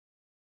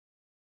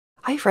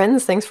Hi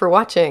friends, thanks for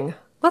watching.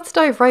 Let's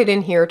dive right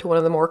in here to one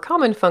of the more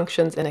common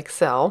functions in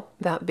Excel,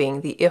 that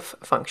being the if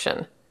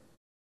function.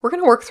 We're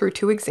going to work through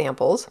two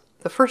examples,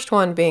 the first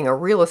one being a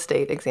real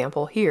estate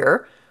example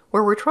here,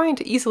 where we're trying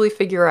to easily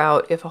figure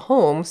out if a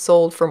home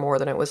sold for more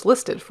than it was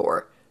listed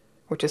for,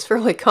 which is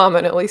fairly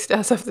common, at least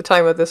as of the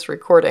time of this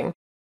recording.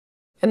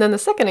 And then the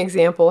second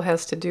example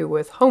has to do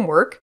with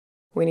homework.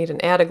 We need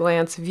an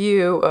at-a-glance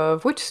view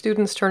of which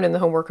students turn in the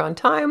homework on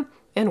time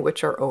and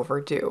which are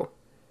overdue.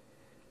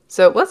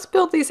 So let's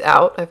build these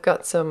out. I've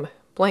got some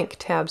blank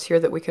tabs here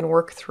that we can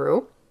work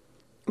through.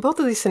 Both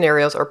of these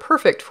scenarios are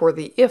perfect for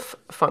the if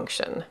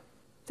function.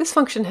 This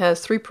function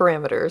has three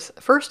parameters.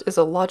 First is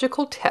a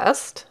logical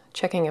test,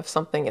 checking if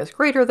something is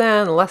greater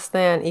than, less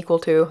than, equal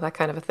to, that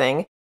kind of a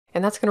thing.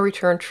 And that's going to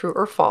return true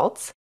or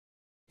false.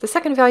 The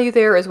second value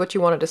there is what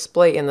you want to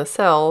display in the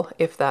cell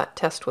if that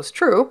test was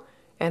true.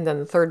 And then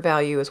the third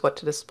value is what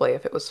to display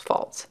if it was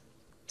false.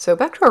 So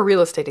back to our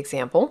real estate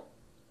example.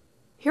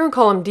 Here in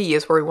column D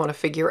is where we want to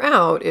figure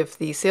out if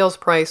the sales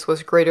price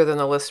was greater than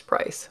the list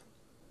price.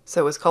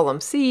 So is column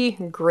C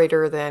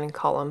greater than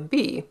column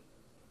B?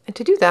 And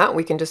to do that,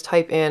 we can just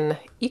type in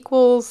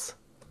equals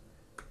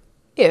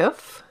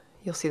if.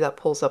 You'll see that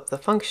pulls up the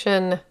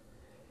function,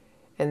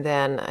 and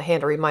then a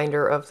hand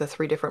reminder of the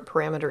three different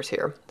parameters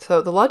here.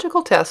 So the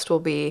logical test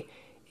will be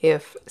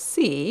if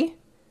C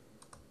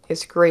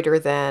is greater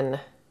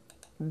than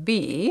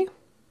B,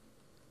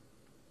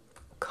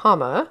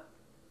 comma,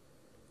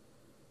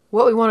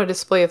 what we want to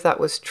display if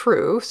that was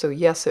true, so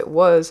yes, it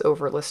was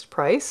over list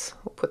price,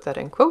 we'll put that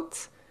in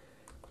quotes,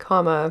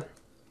 comma,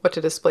 what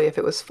to display if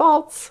it was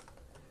false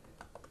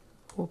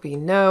will be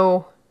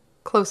no,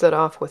 close that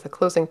off with a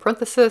closing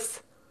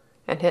parenthesis,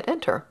 and hit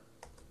enter.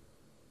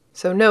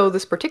 So no,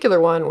 this particular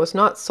one was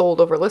not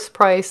sold over list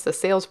price, the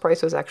sales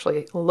price was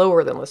actually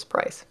lower than list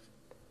price.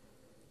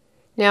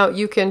 Now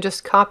you can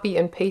just copy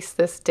and paste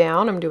this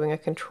down. I'm doing a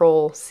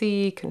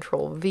Control-C,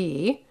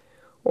 Control-V.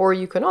 Or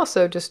you can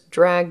also just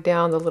drag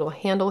down the little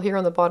handle here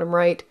on the bottom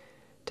right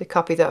to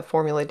copy that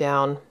formula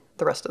down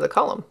the rest of the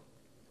column.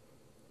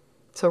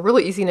 So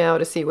really easy now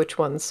to see which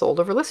one's sold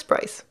over list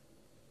price.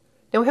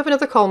 Now we have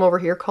another column over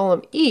here,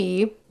 column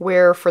E,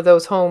 where for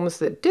those homes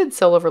that did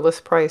sell over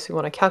list price, we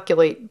want to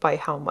calculate by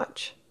how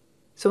much.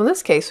 So in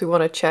this case, we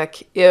want to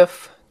check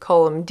if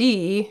column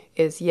D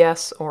is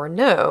yes or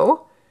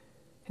no.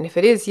 And if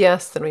it is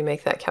yes, then we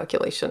make that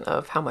calculation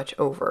of how much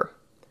over.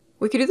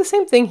 We could do the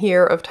same thing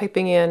here of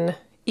typing in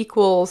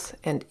equals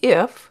and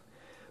if,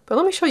 but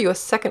let me show you a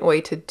second way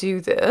to do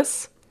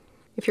this.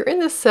 If you're in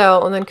this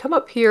cell and then come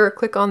up here,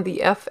 click on the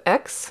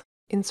FX,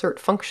 insert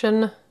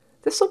function,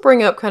 this will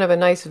bring up kind of a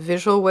nice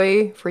visual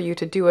way for you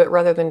to do it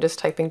rather than just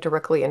typing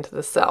directly into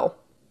the cell.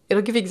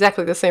 It'll give you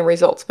exactly the same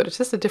results, but it's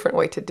just a different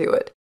way to do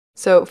it.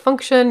 So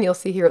function, you'll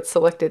see here it's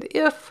selected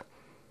if,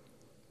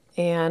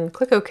 and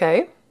click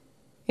OK.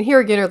 And here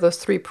again are those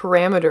three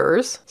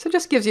parameters, so it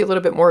just gives you a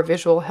little bit more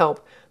visual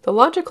help. The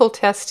logical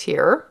test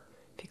here,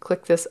 if you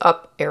click this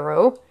up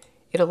arrow,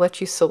 it'll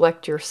let you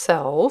select your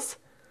cells.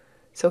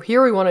 So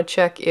here we want to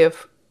check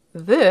if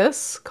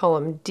this,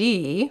 column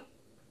D,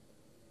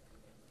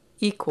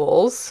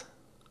 equals,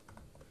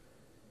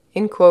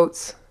 in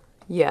quotes,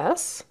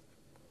 yes.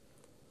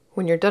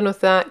 When you're done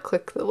with that,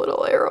 click the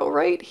little arrow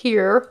right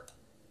here,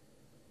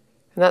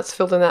 and that's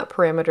filled in that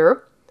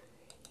parameter.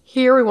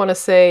 Here we want to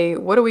say,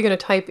 what are we going to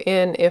type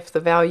in if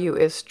the value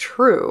is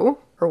true,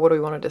 or what do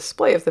we want to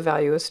display if the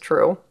value is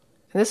true?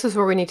 And this is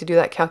where we need to do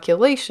that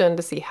calculation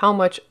to see how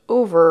much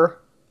over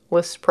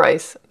list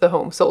price the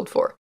home sold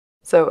for.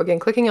 So again,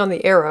 clicking on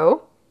the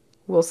arrow,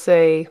 we'll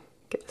say,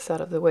 get this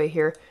out of the way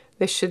here,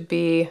 this should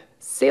be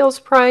sales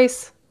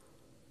price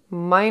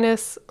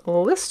minus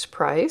list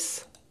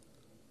price,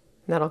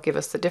 and that'll give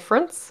us the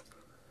difference.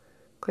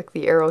 Click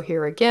the arrow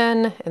here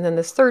again, and then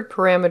this third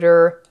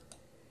parameter,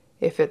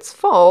 if it's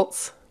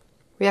false,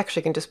 we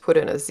actually can just put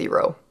in a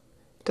 0.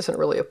 It doesn't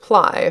really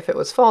apply if it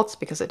was false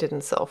because it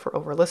didn't sell for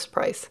over list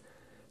price.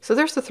 So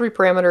there's the three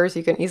parameters.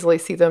 You can easily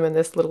see them in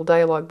this little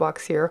dialog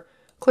box here.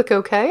 Click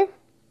OK,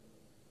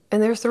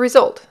 and there's the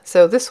result.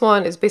 So this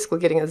one is basically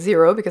getting a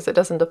 0 because it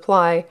doesn't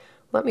apply.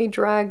 Let me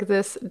drag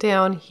this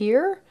down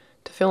here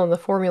to fill in the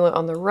formula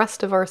on the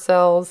rest of our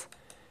cells.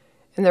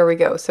 And there we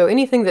go. So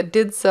anything that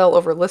did sell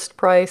over list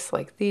price,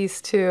 like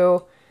these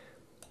two,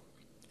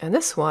 and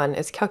this one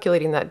is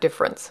calculating that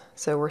difference.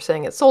 So we're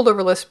saying it sold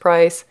over list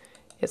price,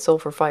 it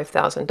sold for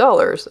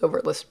 $5,000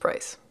 over list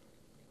price.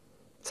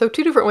 So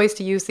two different ways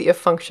to use the if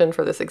function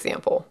for this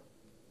example.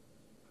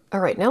 All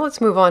right, now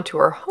let's move on to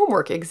our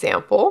homework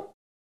example.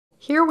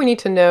 Here we need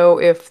to know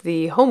if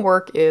the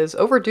homework is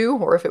overdue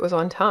or if it was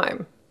on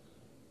time.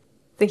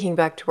 Thinking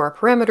back to our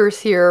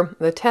parameters here,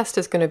 the test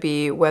is going to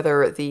be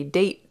whether the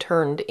date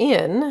turned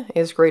in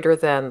is greater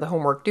than the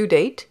homework due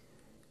date.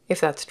 If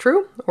that's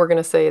true, we're going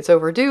to say it's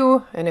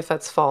overdue, and if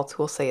that's false,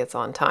 we'll say it's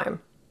on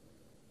time.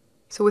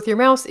 So with your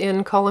mouse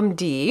in column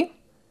D,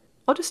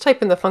 I'll just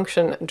type in the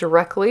function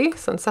directly,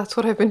 since that's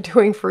what I've been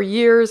doing for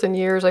years and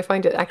years. I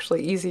find it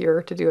actually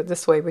easier to do it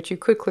this way, but you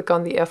could click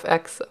on the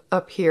FX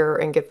up here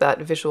and get that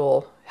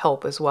visual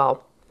help as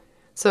well.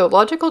 So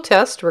logical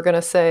test, we're going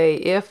to say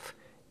if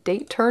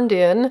date turned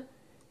in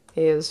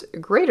is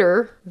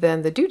greater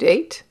than the due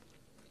date,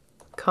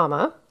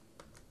 comma,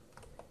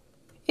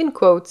 in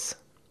quotes,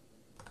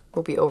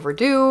 will be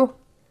overdue.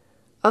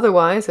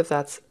 Otherwise, if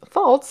that's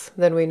false,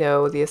 then we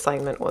know the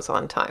assignment was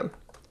on time.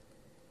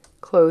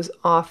 Close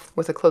off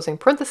with a closing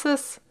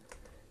parenthesis,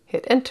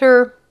 hit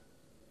enter,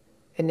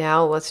 and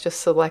now let's just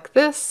select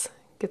this,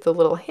 get the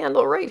little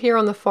handle right here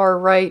on the far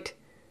right,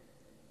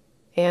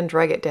 and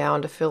drag it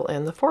down to fill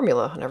in the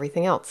formula and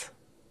everything else.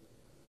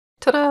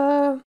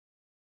 Ta-da!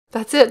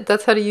 That's it.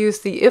 That's how to use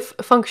the if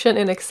function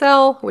in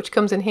Excel, which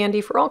comes in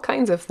handy for all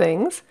kinds of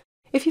things.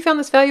 If you found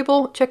this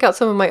valuable, check out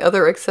some of my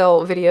other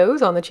Excel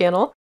videos on the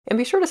channel, and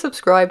be sure to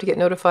subscribe to get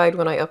notified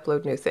when I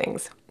upload new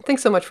things.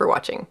 Thanks so much for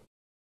watching.